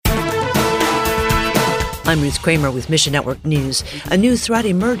I'm Ruth Kramer with Mission Network News. A new threat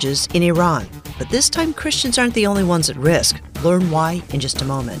emerges in Iran. But this time, Christians aren't the only ones at risk. Learn why in just a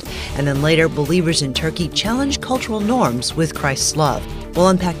moment. And then later, believers in Turkey challenge cultural norms with Christ's love. We'll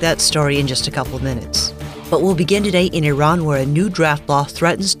unpack that story in just a couple of minutes. But we'll begin today in Iran, where a new draft law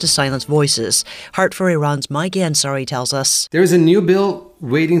threatens to silence voices. Heart for Iran's Mike Ansari tells us. There is a new bill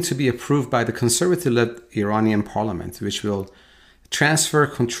waiting to be approved by the conservative-led Iranian parliament, which will transfer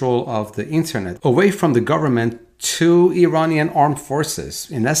control of the internet away from the government to Iranian armed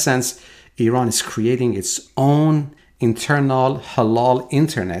forces. In essence, Iran is creating its own internal halal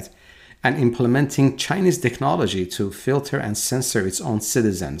internet and implementing Chinese technology to filter and censor its own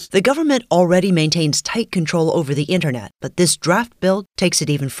citizens. The government already maintains tight control over the internet, but this draft bill takes it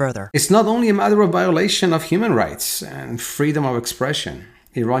even further. It's not only a matter of violation of human rights and freedom of expression.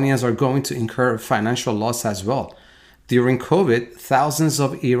 Iranians are going to incur financial loss as well. During COVID, thousands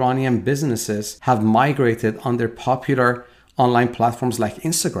of Iranian businesses have migrated on their popular online platforms like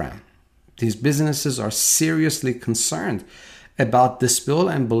Instagram. These businesses are seriously concerned about this bill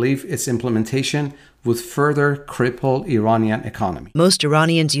and believe its implementation would further cripple Iranian economy. Most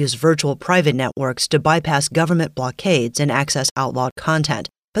Iranians use virtual private networks to bypass government blockades and access outlawed content.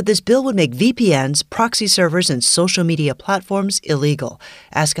 But this bill would make VPNs, proxy servers, and social media platforms illegal.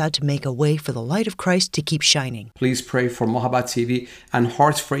 Ask God to make a way for the light of Christ to keep shining. Please pray for Mohabbat TV and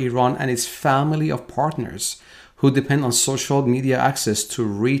Heart for Iran and its family of partners who depend on social media access to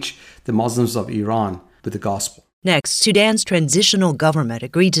reach the Muslims of Iran with the gospel. Next, Sudan's transitional government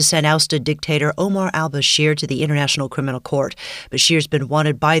agreed to send ousted dictator Omar al-Bashir to the International Criminal Court. Bashir's been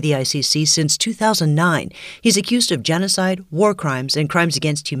wanted by the ICC since 2009. He's accused of genocide, war crimes, and crimes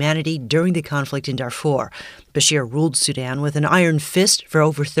against humanity during the conflict in Darfur. Bashir ruled Sudan with an iron fist for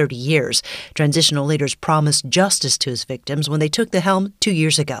over 30 years. Transitional leaders promised justice to his victims when they took the helm 2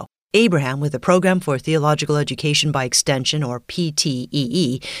 years ago. Abraham, with the Program for Theological Education by Extension, or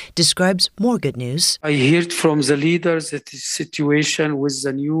PTEE, describes more good news. I heard from the leaders that the situation with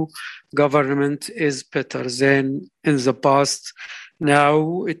the new government is better than in the past.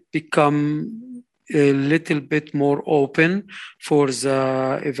 Now it become a little bit more open for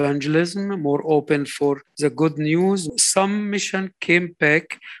the evangelism, more open for the good news. Some mission came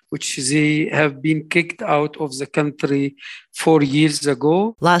back, which they have been kicked out of the country 4 years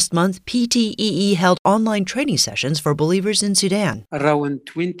ago. Last month, PTEE held online training sessions for believers in Sudan. Around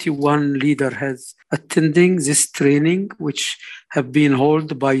 21 leaders has attending this training, which have been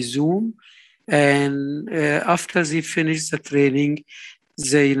held by Zoom. And after they finish the training,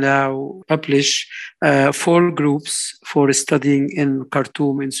 they now publish 4 groups for studying in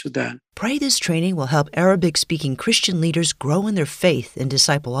Khartoum in Sudan. Pray this training will help Arabic-speaking Christian leaders grow in their faith and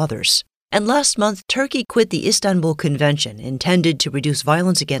disciple others. And last month, Turkey quit the Istanbul Convention intended to reduce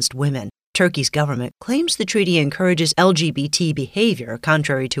violence against women. Turkey's government claims the treaty encourages LGBT behavior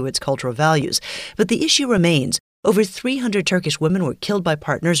contrary to its cultural values. But the issue remains. Over 300 Turkish women were killed by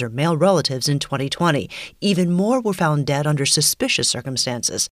partners or male relatives in 2020. Even more were found dead under suspicious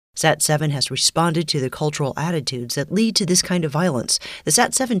circumstances. SAT-7 has responded to the cultural attitudes that lead to this kind of violence. The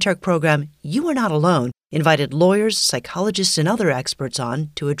SAT-7 Turk program, You Are Not Alone, invited lawyers, psychologists, and other experts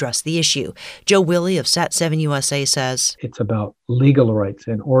on to address the issue. Joe Willey of SAT-7 USA says, it's about legal rights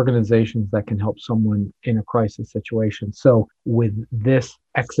and organizations that can help someone in a crisis situation. So with this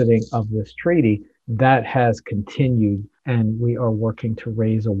exiting of this treaty, that has continued, and we are working to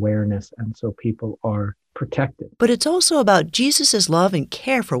raise awareness, and so people are protected. But it's also about Jesus' love and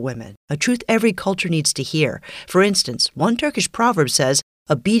care for women, a truth every culture needs to hear. For instance, one Turkish proverb says,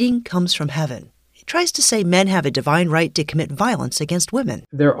 a beating comes from heaven. It tries to say men have a divine right to commit violence against women.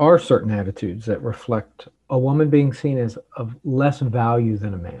 There are certain attitudes that reflect a woman being seen as of less value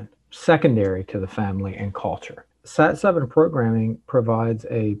than a man, secondary to the family and culture. SAT-7 programming provides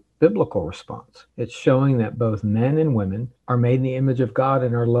a biblical response. It's showing that both men and women are made in the image of God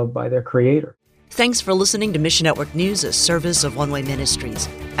and are loved by their Creator. Thanks for listening to Mission Network News, a service of One Way Ministries.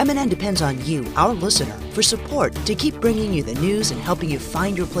 MNN depends on you, our listener, for support to keep bringing you the news and helping you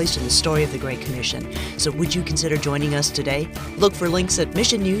find your place in the story of the Great Commission. So would you consider joining us today? Look for links at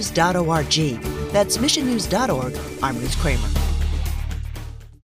missionnews.org. That's missionnews.org. I'm Ruth Kramer.